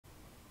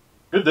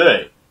Good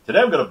day. Today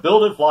I'm going to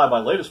build and fly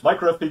my latest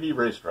micro FPV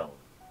race drone.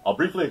 I'll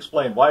briefly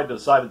explain why I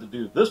decided to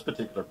do this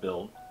particular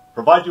build,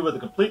 provide you with a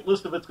complete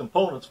list of its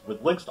components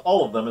with links to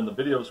all of them in the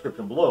video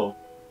description below,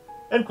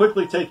 and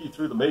quickly take you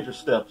through the major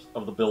steps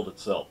of the build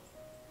itself.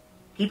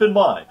 Keep in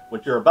mind,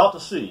 what you're about to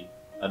see,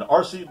 an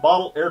RC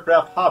model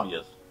aircraft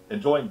hobbyist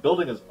enjoying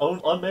building his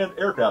own unmanned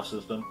aircraft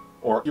system,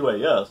 or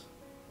UAS,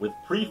 with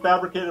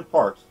prefabricated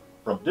parts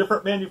from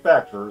different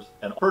manufacturers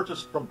and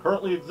purchased from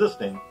currently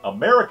existing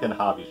American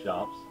hobby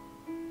shops,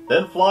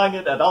 then flying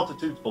it at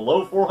altitudes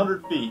below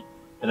 400 feet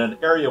in an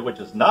area which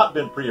has not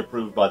been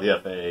pre-approved by the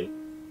FAA,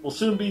 will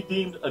soon be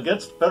deemed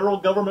against federal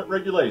government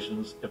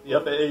regulations if the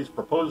FAA's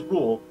proposed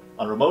rule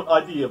on remote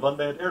ID of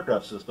unmanned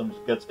aircraft systems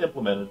gets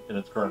implemented in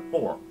its current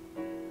form.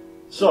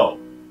 So,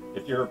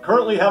 if you're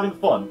currently having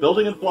fun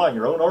building and flying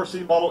your own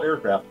RC model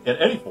aircraft in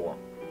any form,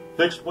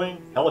 fixed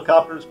wing,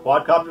 helicopters,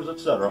 quadcopters,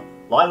 etc.,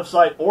 line of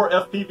sight, or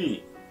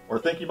FPV, or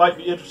think you might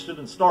be interested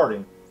in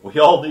starting, we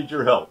all need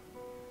your help.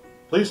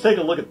 Please take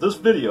a look at this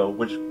video,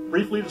 which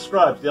briefly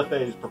describes the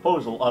FAA's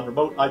proposal on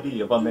remote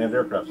ID of unmanned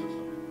aircraft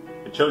systems.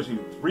 It shows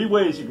you 3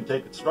 ways you can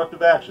take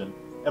constructive action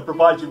and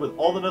provides you with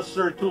all the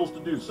necessary tools to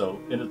do so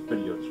in its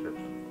video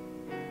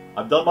description.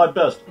 I've done my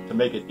best to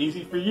make it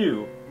easy for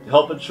you to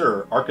help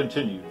ensure our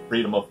continued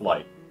freedom of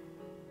flight.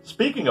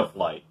 Speaking of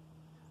flight,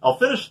 I'll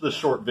finish this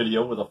short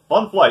video with a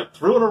fun flight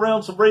through and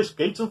around some race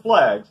gates and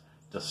flags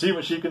to see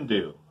what she can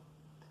do.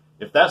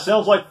 If that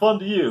sounds like fun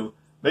to you,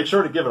 make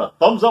sure to give it a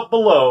thumbs up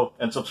below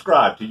and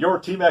subscribe to your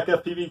TMac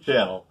FPV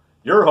channel,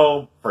 your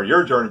home for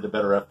your journey to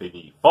better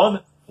FPV fun,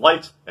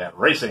 flights, and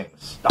racing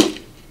stuff.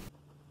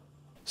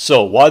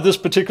 So why this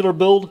particular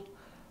build?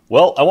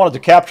 Well, I wanted to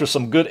capture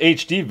some good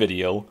HD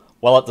video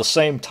while at the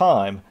same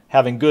time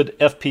having good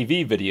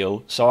FPV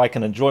video so I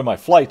can enjoy my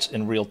flights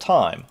in real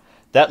time.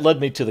 That led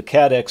me to the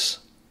caddx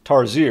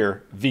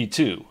Tarsier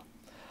V2.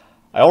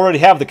 I already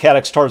have the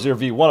caddx Tarsier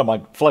V1 on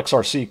my Flex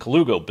RC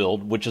Colugo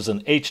build, which is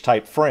an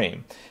H-type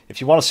frame. If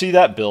you want to see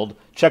that build,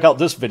 check out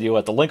this video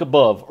at the link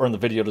above or in the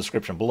video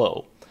description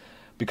below.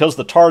 Because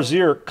the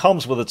Tarsier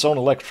comes with its own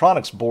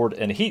electronics board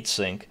and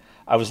heatsink,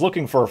 I was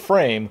looking for a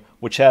frame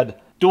which had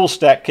dual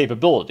stack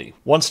capability.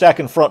 One stack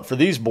in front for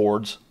these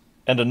boards,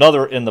 and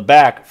another in the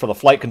back for the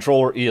flight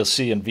controller,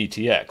 ESC, and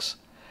VTX.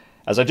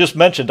 As I just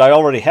mentioned, I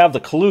already have the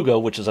Colugo,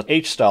 which is an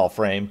H-style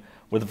frame,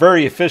 with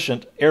very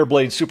efficient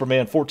Airblade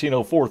Superman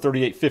 1404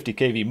 3850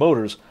 kV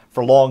motors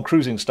for long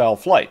cruising style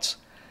flights.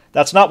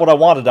 That's not what I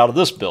wanted out of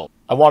this build.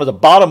 I wanted a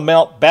bottom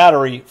mount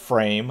battery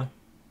frame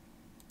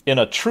in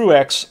a True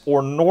X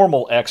or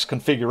Normal X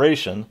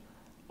configuration,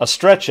 a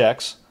Stretch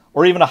X,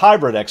 or even a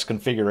Hybrid X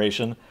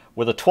configuration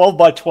with a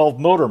 12x12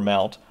 motor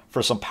mount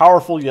for some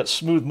powerful yet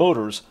smooth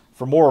motors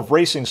for more of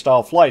racing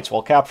style flights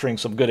while capturing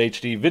some good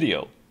HD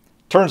video.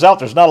 Turns out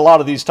there's not a lot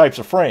of these types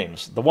of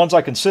frames. The ones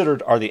I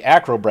considered are the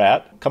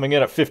Acrobat, coming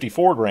in at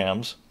 54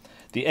 grams,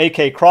 the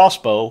AK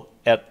Crossbow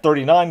at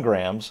 39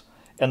 grams,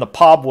 and the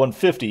POB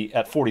 150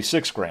 at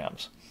 46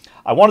 grams.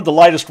 I wanted the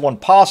lightest one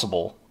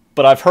possible,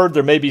 but I've heard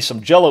there may be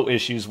some jello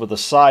issues with the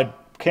side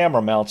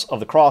camera mounts of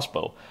the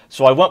Crossbow,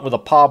 so I went with a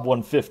POB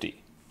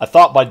 150. I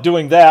thought by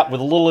doing that,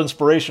 with a little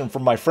inspiration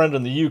from my friend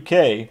in the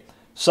UK,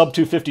 Sub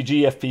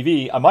 250G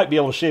FPV, I might be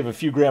able to shave a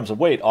few grams of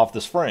weight off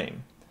this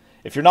frame.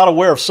 If you're not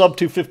aware of Sub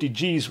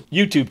 250G's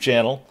YouTube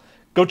channel,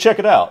 go check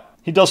it out.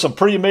 He does some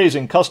pretty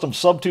amazing custom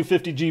Sub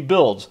 250G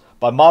builds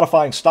by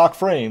modifying stock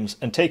frames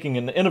and taking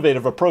an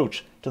innovative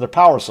approach to their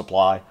power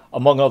supply,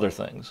 among other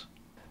things.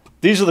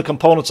 These are the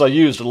components I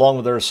used along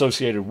with their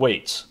associated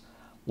weights.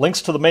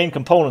 Links to the main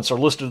components are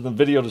listed in the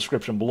video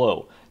description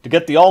below. To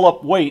get the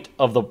all-up weight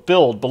of the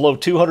build below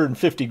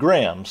 250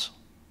 grams,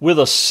 with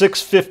a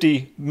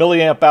 650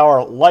 milliamp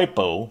hour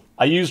LiPo,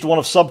 I used one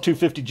of Sub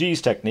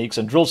 250G's techniques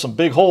and drilled some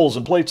big holes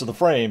in plates of the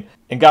frame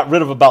and got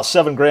rid of about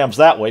 7 grams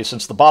that way,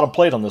 since the bottom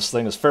plate on this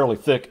thing is fairly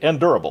thick and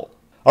durable.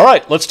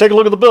 Alright, let's take a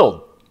look at the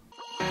build.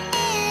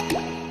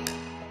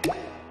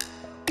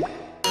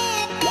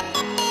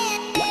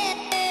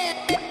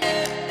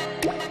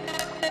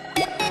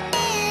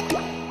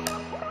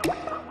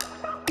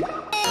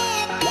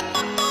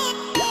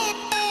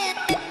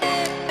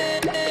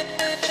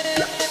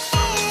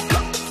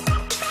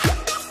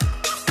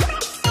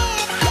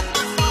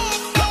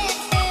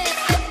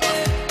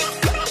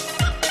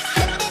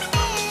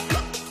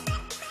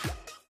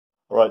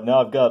 Alright,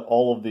 now I've got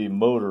all of the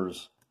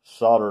motors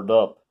soldered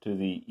up to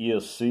the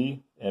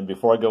ESC, and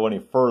before I go any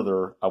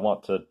further, I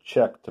want to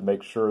check to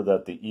make sure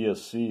that the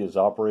ESC is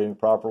operating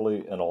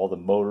properly and all the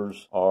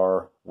motors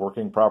are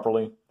working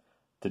properly.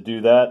 To do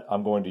that,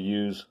 I'm going to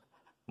use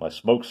my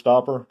smoke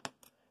stopper,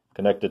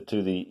 connect it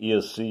to the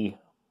ESC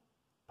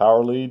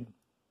power lead,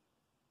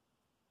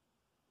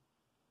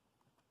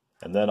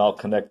 and then I'll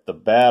connect the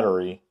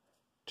battery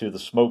to the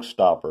smoke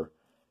stopper.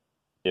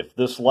 If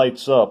this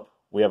lights up,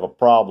 we have a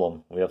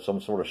problem. We have some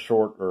sort of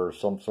short or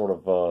some sort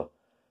of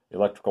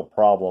electrical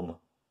problem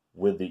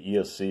with the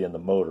ESC and the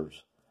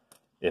motors.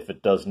 If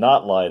it does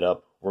not light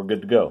up, we're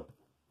good to go.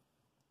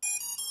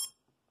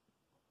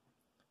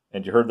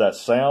 And you heard that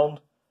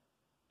sound,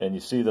 and you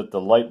see that the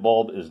light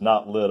bulb is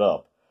not lit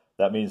up.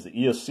 That means the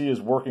ESC is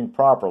working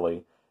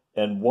properly.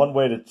 And one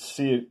way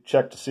to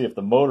check to see if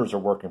the motors are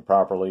working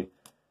properly,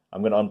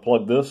 I'm going to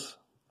unplug this,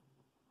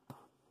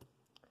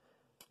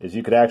 is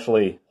you could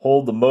actually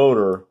hold the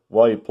motor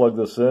while you plug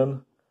this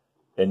in,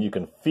 and you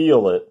can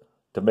feel it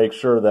to make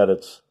sure that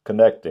it's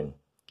connecting.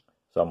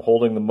 So I'm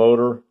holding the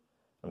motor,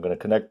 I'm going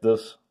to connect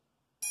this,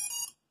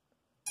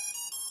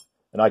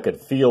 and I could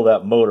feel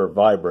that motor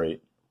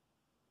vibrate.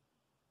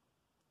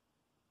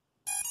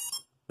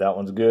 That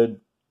one's good.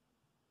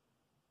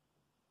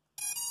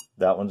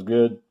 That one's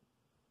good.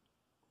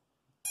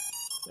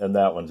 And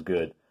that one's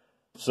good.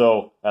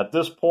 So at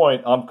this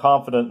point, I'm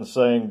confident in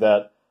saying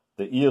that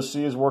the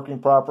ESC is working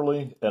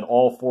properly and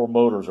all 4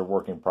 motors are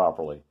working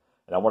properly.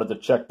 And I wanted to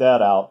check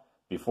that out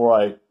before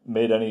I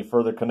made any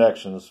further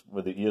connections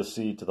with the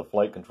ESC to the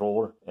flight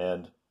controller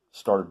and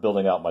started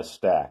building out my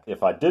stack.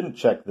 If I didn't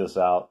check this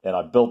out and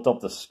I built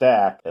up the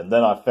stack and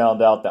then I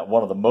found out that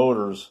one of the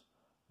motors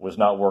was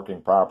not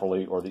working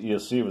properly or the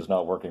ESC was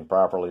not working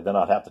properly, then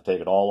I'd have to take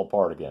it all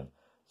apart again.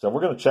 So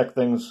we're going to check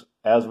things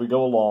as we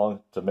go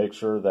along to make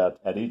sure that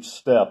at each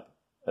step,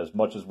 as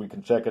much as we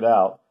can check it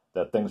out,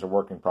 that things are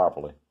working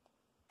properly.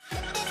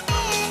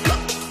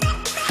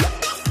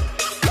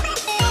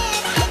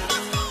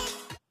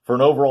 For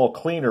an overall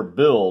cleaner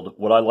build,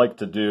 what I like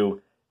to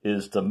do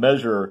is to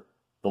measure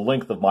the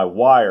length of my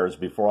wires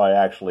before I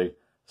actually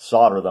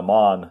solder them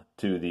on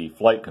to the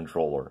flight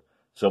controller.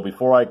 So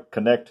before I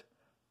connect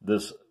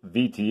this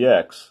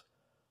VTX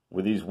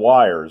with these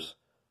wires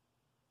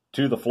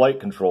to the flight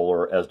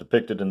controller as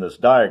depicted in this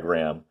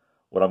diagram,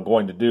 what I'm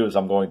going to do is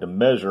I'm going to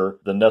measure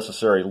the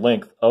necessary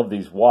length of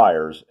these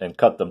wires and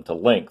cut them to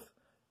length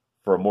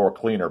for a more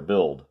cleaner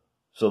build.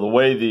 So the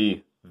way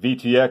the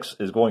VTX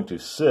is going to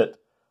sit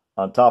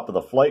on top of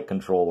the flight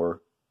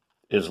controller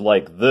is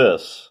like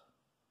this,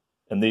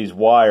 and these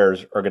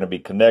wires are going to be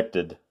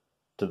connected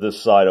to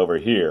this side over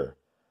here.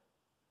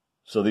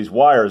 So these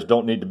wires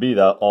don't need to be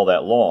all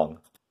that long.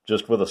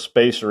 Just with a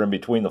spacer in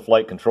between the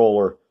flight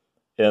controller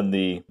and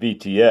the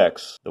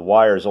VTX, the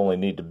wires only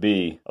need to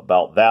be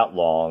about that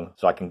long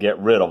so I can get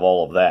rid of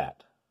all of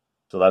that.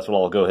 So that's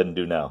what I'll go ahead and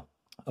do now.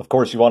 Of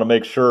course, you want to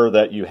make sure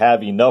that you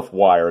have enough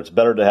wire. It's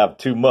better to have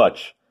too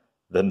much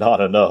than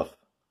not enough.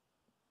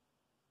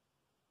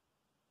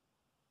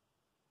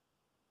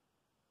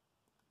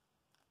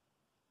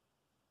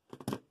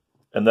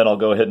 And then I'll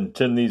go ahead and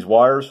tin these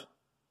wires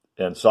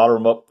and solder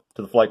them up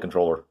to the flight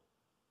controller.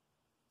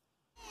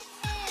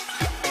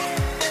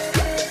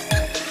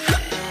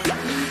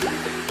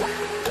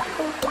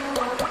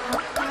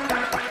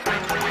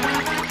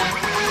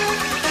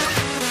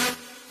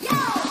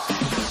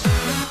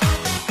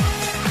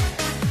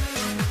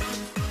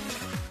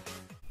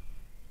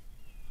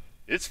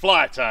 It's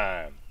fly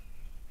time.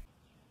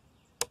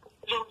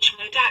 Launch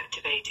mode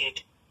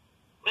activated.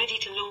 Ready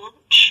to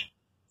launch?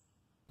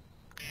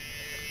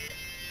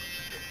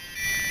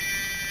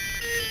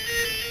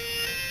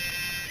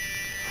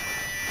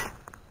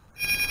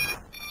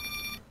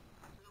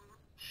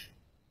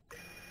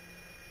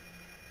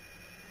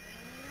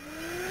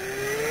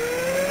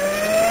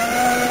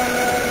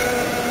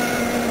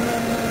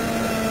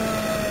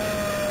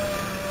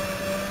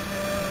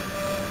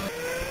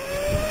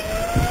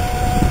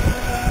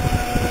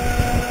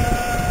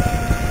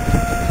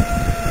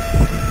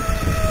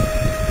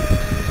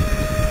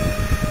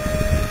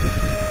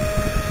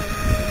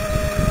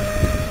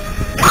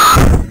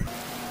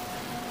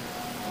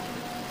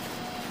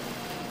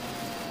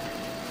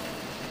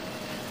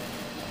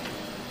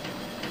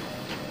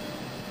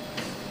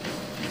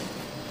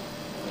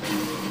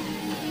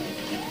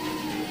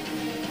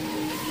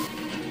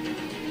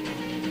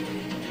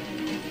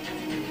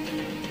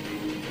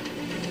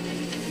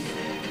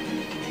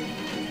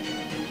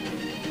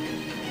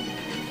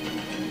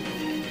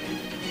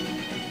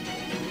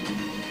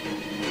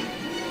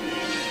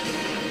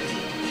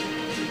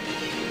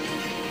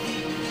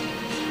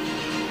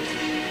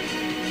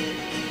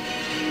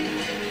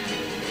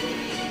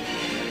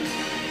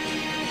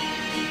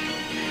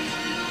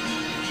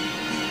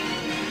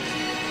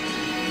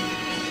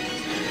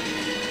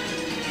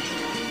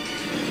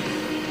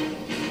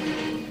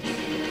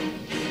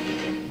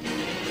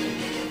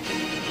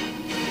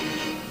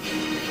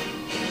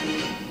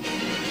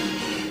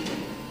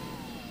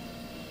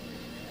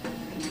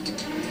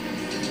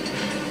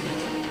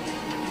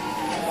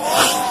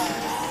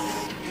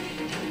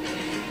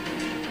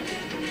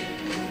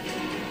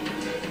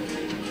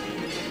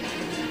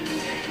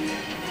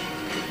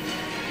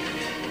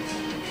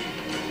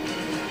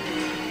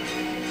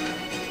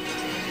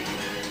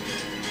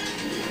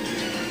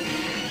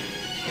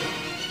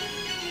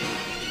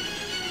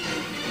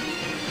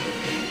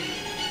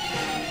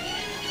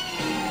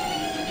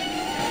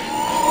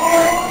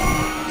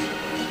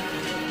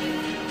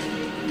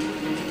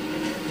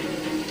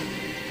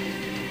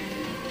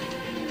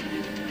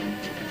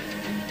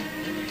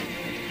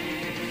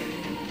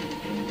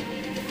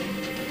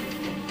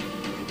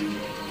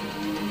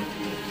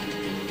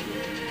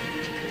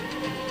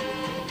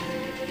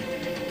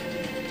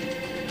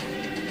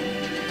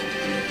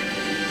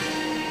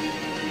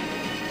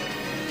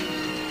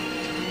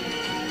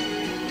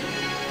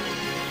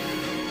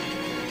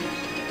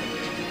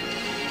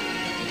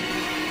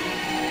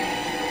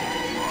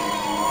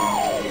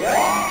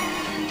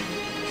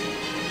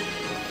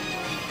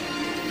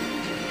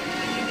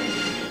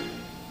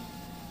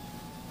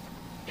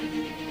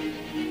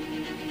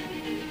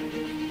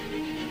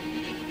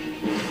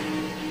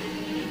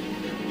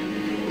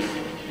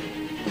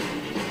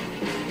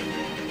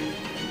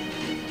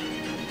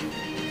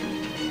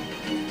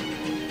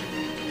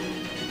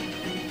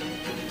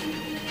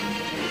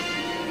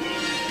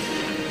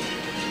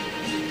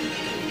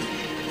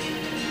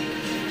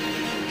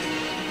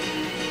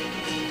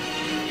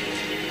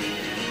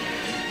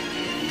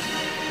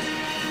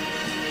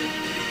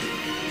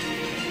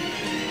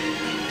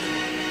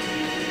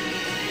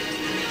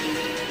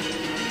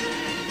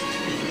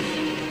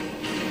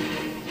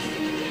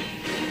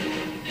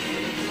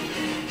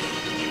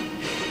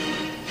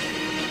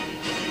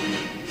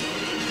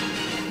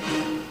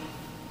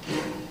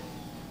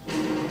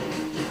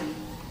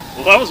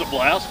 Well, that was a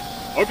blast.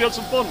 I hope you had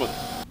some fun with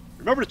it.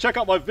 Remember to check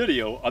out my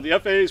video on the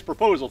FAA's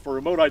proposal for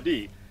remote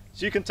ID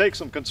so you can take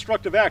some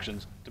constructive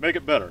actions to make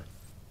it better.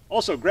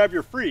 Also, grab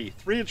your free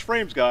 3-inch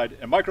frames guide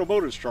and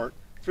micromotors chart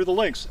through the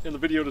links in the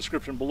video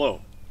description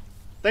below.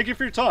 Thank you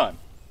for your time.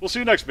 We'll see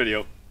you next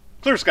video.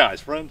 Clear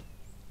skies, friend.